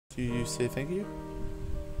Do you say thank you?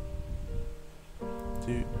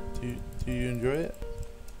 Do you enjoy it?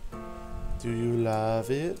 Do you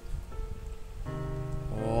love it?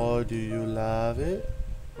 Oh, do you love it?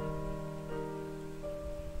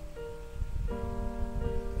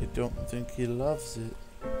 I don't think he loves it.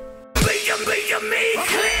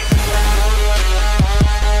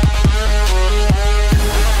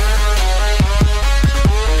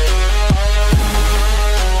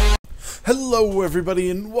 Hello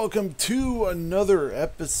everybody and welcome to another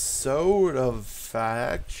episode of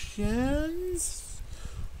Factions.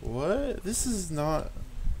 What? This is not...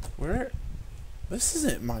 Where? This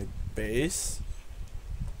isn't my base.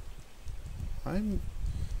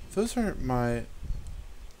 Those aren't my...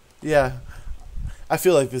 Yeah. I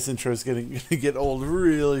feel like this intro is gonna get old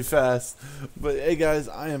really fast. But hey guys,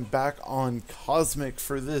 I am back on Cosmic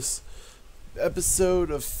for this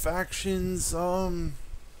episode of Factions.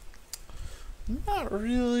 Not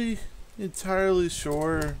really entirely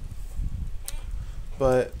sure,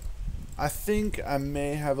 but I think I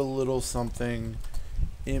may have a little something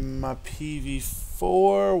in my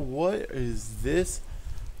PV4. What is this?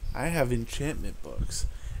 I have enchantment books.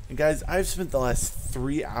 And guys, I've spent the last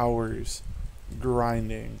 3 hours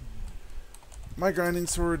grinding. My grinding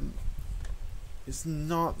sword is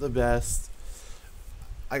not the best.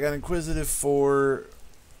 I got Inquisitive 4,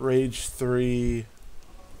 Rage 3,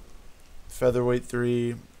 Featherweight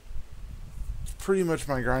 3. It's pretty much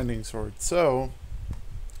my grinding sword. So,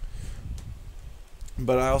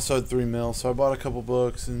 but I also had 3 mil, so I bought a couple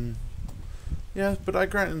books, and yeah, but I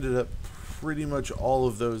grinded up pretty much all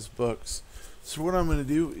of those books. So what I'm going to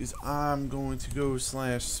do is I'm going to go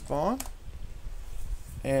 /spawn,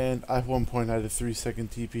 and at one point I had a 3-second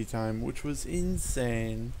TP time, which was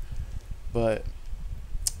insane. But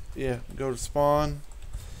yeah, go to spawn.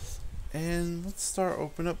 And let's start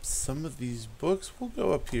opening up some of these books. We'll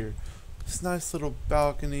go up here. This nice little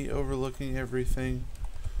balcony overlooking everything.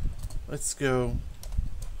 Let's go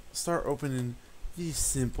start opening these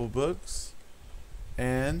simple books.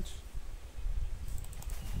 And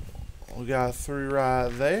we got 3 right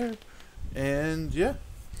there. And yeah,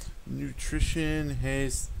 nutrition,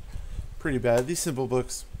 haste, pretty bad. These simple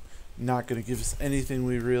books not going to give us anything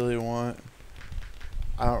we really want.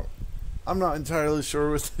 I'm not entirely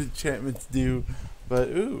sure what the enchantments do, but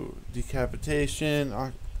ooh,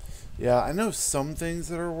 decapitation. Yeah, I know some things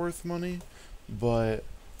that are worth money, but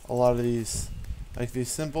a lot of these, like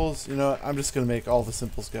these simples, you know, I'm just gonna make all the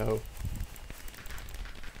simples go.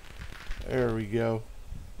 There we go.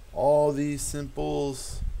 All these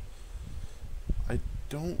simples. I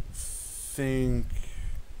don't think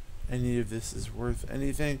any of this is worth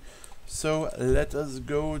anything, so let us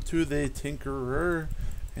go to the Tinkerer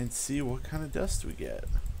and see what kind of dust we get,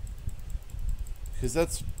 because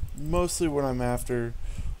that's mostly what I'm after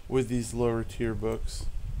with these lower tier books.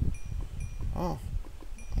 Oh,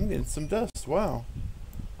 I'm getting some dust. Wow,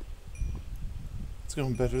 it's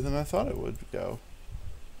going better than I thought it would go.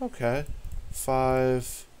 Okay,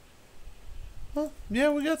 5. Well,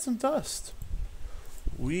 yeah, we got some dust.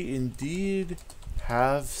 We indeed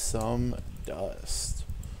have some dust. So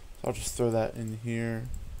I'll just throw that in here.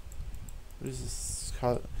 What is this?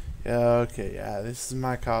 Yeah, okay, yeah, this is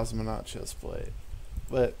my cosmonaut chest plate.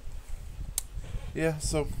 But yeah,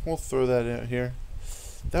 so we'll throw that in here.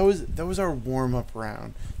 That was our warm-up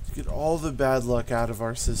round to get all the bad luck out of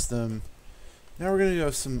our system. Now we're gonna go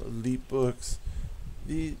some elite books.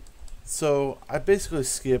 So I basically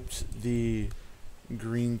skipped the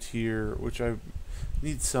green tier, which I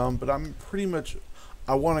need some, but I'm pretty much,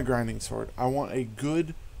 I want a grinding sword. I want a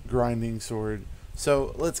good grinding sword.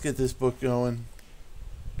 So let's get this book going.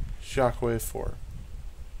 Shockwave 4.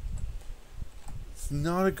 It's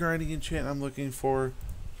not a grinding enchant I'm looking for,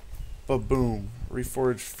 but boom.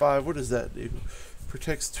 Reforged 5. What does that do?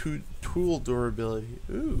 Protects tool durability.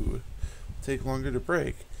 Ooh. Take longer to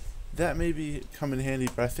break. That may come in handy,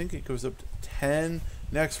 but I think it goes up to 10.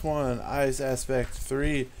 Next one, Ice Aspect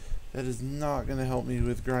 3. That is not going to help me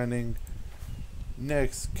with grinding.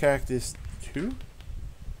 Next, Cactus 2.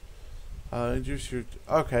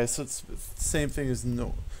 Okay, so it's the same thing as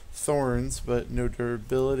Thorns, but no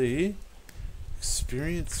durability.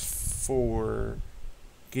 Experience 4.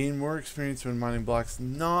 Gain more experience when mining blocks.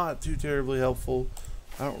 Not too terribly helpful.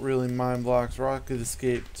 I don't really mine blocks. Rocket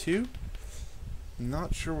Escape 2.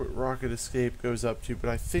 Not sure what Rocket Escape goes up to, but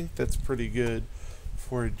I think that's pretty good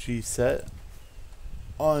for a G set.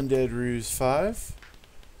 Undead Ruse 5.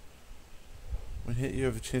 When hit, you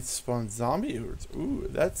have a chance to spawn zombie hordes. Ooh,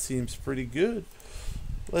 that seems pretty good.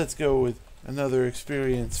 Let's go with another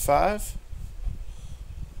experience 5.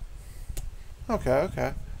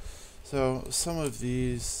 Okay. So some of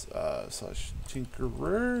these slash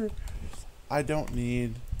tinkerer, I don't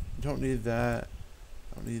need. Don't need that.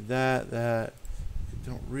 Don't need that.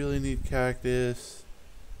 Don't really need cactus.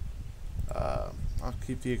 I'll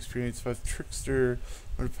keep the experience 5 trickster.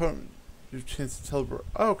 When opponent, your chance to teleport.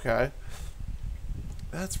 Okay,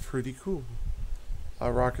 that's pretty cool.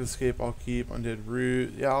 Rocket escape, I'll keep. Undead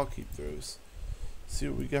root, yeah, I'll keep those. See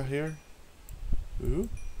what we got here. Ooh,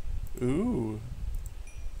 ooh.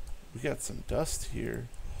 We got some dust here.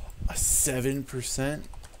 A 7%.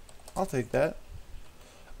 I'll take that.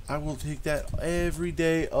 I will take that every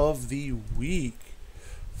day of the week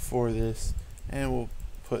for this, and we'll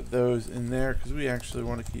put those in there because we actually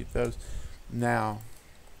want to keep those. Now,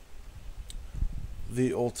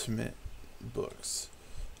 the ultimate books.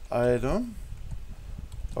 Item.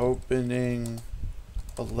 Opening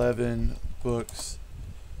 11 books.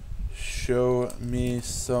 Show me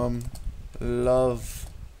some love.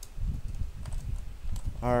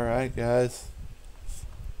 Alright, guys.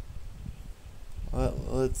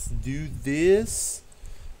 Let's do this.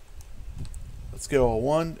 Let's go a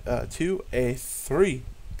 1, 2, a 3.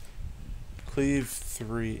 Cleave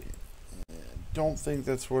 3. Don't think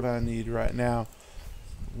that's what I need right now.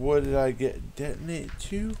 What did I get? Detonate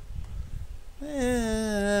 2?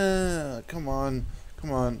 Come on.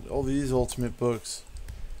 Come on. All these ultimate books.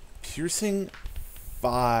 Piercing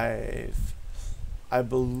 5. I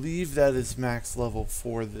believe that is max level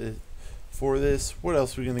for this. What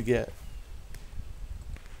else are we gonna get?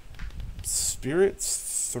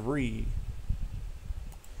 Spirits 3.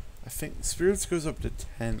 I think Spirits goes up to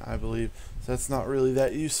 10, I believe. So that's not really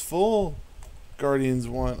that useful. Guardians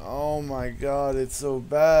 1. Oh my god, it's so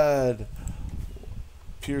bad.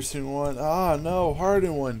 Piercing 1. Ah, no.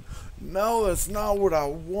 Harden 1. No, that's not what I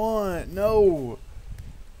want. No.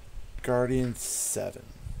 Guardian 7.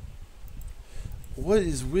 What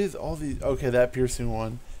is with all these? Okay, that piercing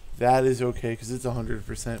 1. That is okay because it's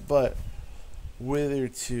 100%. But Wither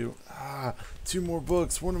 2. Ah, 2 more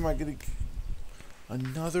books. What am I going to...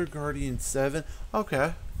 Another Guardian 7.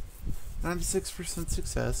 Okay. 96%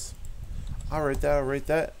 success. I'll write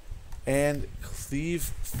that. And Cleave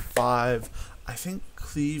 5. I think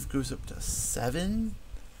Cleave goes up to 7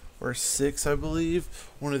 or 6, I believe.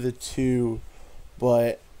 One of the two.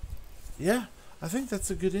 But, yeah. I think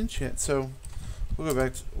that's a good enchant. So, we'll go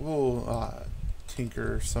back to... We'll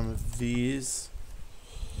tinker some of these.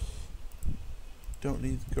 Don't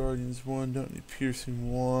need Guardians 1. Don't need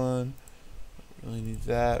Piercing 1. Don't really need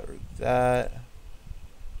that or that.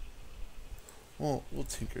 Well, we'll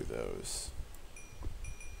tinker those.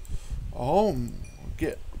 Oh,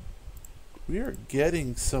 we are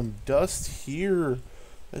getting some dust here.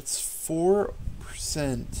 That's 4%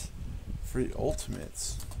 for the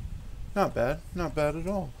ultimates. Not bad. Not bad at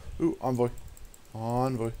all. Ooh, envoy.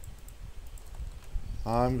 Envoy.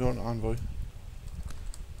 I'm going envoy.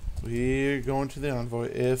 We're going to the envoy.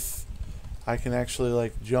 If I can actually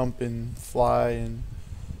like jump and fly and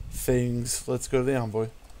things, let's go to the envoy.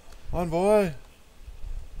 Envoy!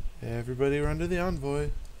 Everybody run to the envoy.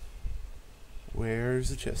 Where's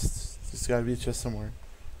the chest? There's gotta be a chest somewhere.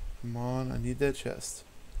 Come on, I need that chest.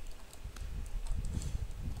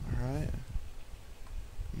 Alright.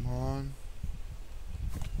 Come on.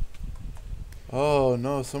 Oh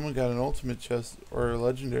no, someone got an ultimate chest or a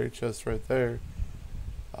legendary chest right there.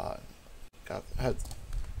 Got that.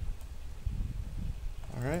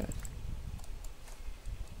 Alright.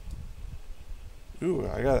 Ooh,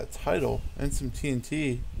 I got a title and some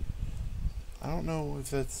TNT. I don't know if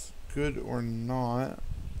that's good or not,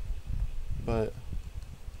 but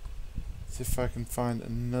let's see if I can find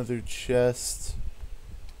another chest.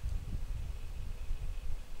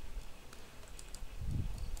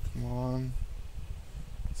 Come on.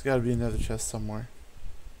 There's got to be another chest somewhere.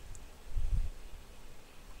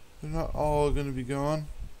 They're not all going to be gone.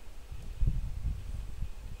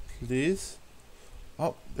 Please.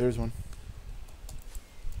 Oh, there's one.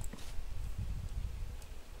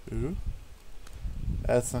 Ooh.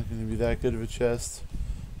 That's not going to be that good of a chest.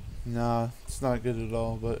 Nah, it's not good at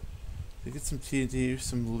all, but to get some TNT,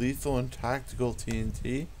 some lethal and tactical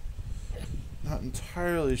TNT. Not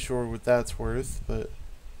entirely sure what that's worth, but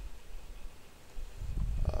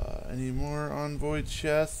any more envoy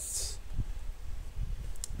chests?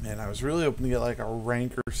 Man, I was really hoping to get like a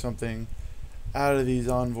rank or something out of these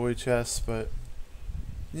envoy chests, but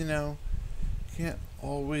you know, can't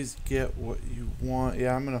always get what you want.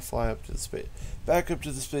 Yeah, I'm gonna fly up to the back up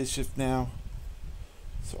to the spaceship now,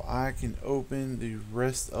 so I can open the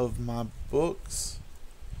rest of my books.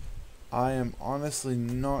 I am honestly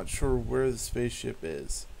not sure where the spaceship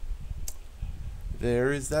is.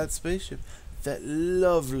 There is that spaceship. That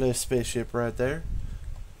lovely spaceship right there.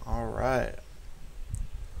 Alright.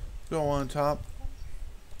 Go on top.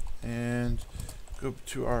 And go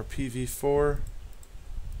to our PV4.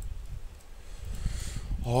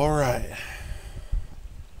 Alright.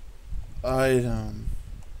 Item.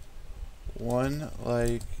 1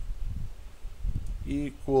 like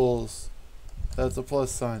equals. That's a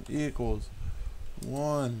plus sign. Equals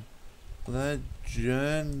 1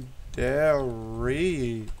 legendary.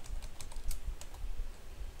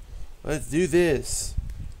 Let's do this.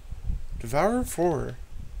 Devourer 4.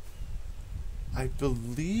 I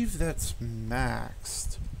believe that's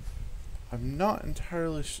maxed. I'm not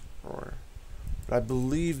entirely sure. But I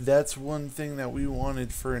believe that's one thing that we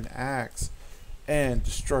wanted for an axe. And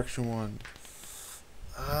destruction 1.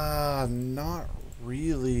 Not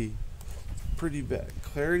really. Pretty bad.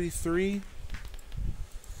 Clarity 3.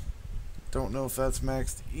 Don't know if that's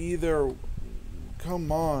maxed either.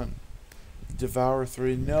 Come on. Devour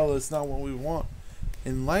 3. No, that's not what we want.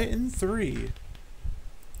 Enlighten 3.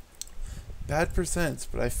 Bad percents,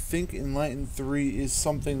 but I think Enlighten 3 is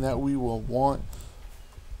something that we will want.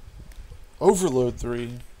 Overload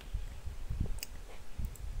 3.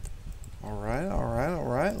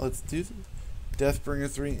 Alright. Let's do this. Deathbringer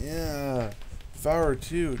 3. Yeah. Devour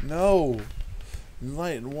 2. No.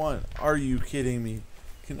 Enlighten 1. Are you kidding me?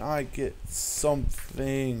 Can I get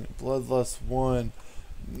something? Bloodlust 1.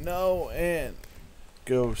 No. And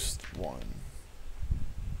Ghost 1.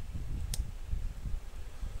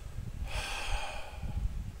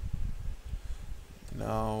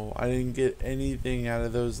 No, I didn't get anything out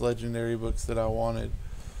of those legendary books that I wanted.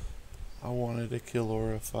 I wanted to kill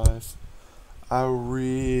Aura 5. I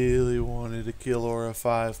really wanted to kill Aura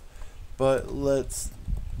 5. But let's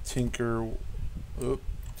tinker. Oop,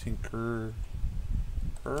 tinker.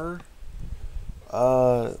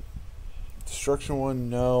 Destruction 1,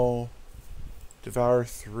 no. Devour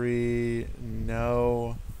 3,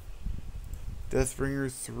 no.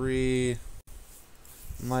 Deathbringer 3.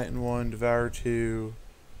 Enlighten 1, Devour 2.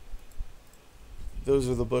 Those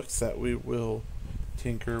are the books that we will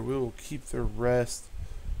tinker. We will keep the rest.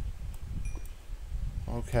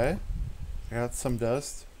 Okay. I got some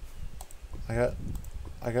dust. I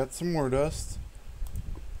got some more dust.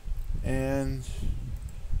 And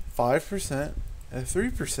 5% and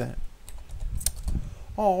 3%.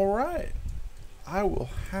 Alright. I will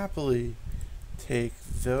happily take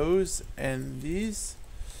those and these.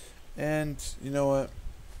 And you know what?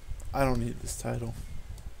 I don't need this title.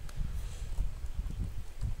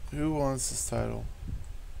 Who wants this title?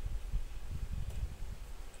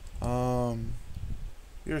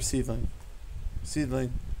 You're a seedling.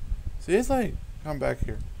 Seedling. Come back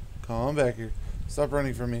here. Come back here. Stop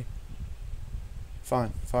running from me.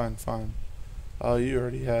 Fine. Oh, you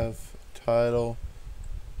already have title.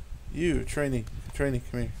 You, trainee, come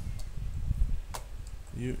here.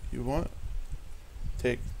 You want?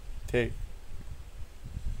 Take.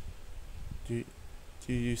 Do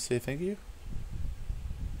you say thank you?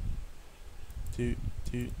 Do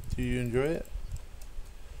you enjoy it?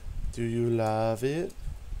 Do you love it?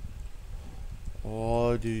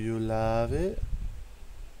 Oh, do you love it?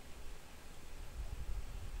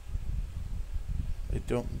 I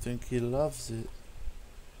don't think he loves it.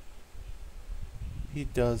 He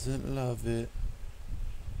doesn't love it.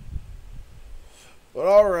 But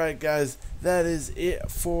alright guys, that is it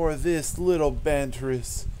for this little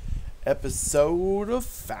banterous episode of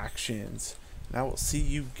Factions. And I will see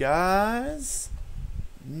you guys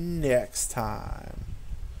next time.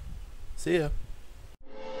 See ya.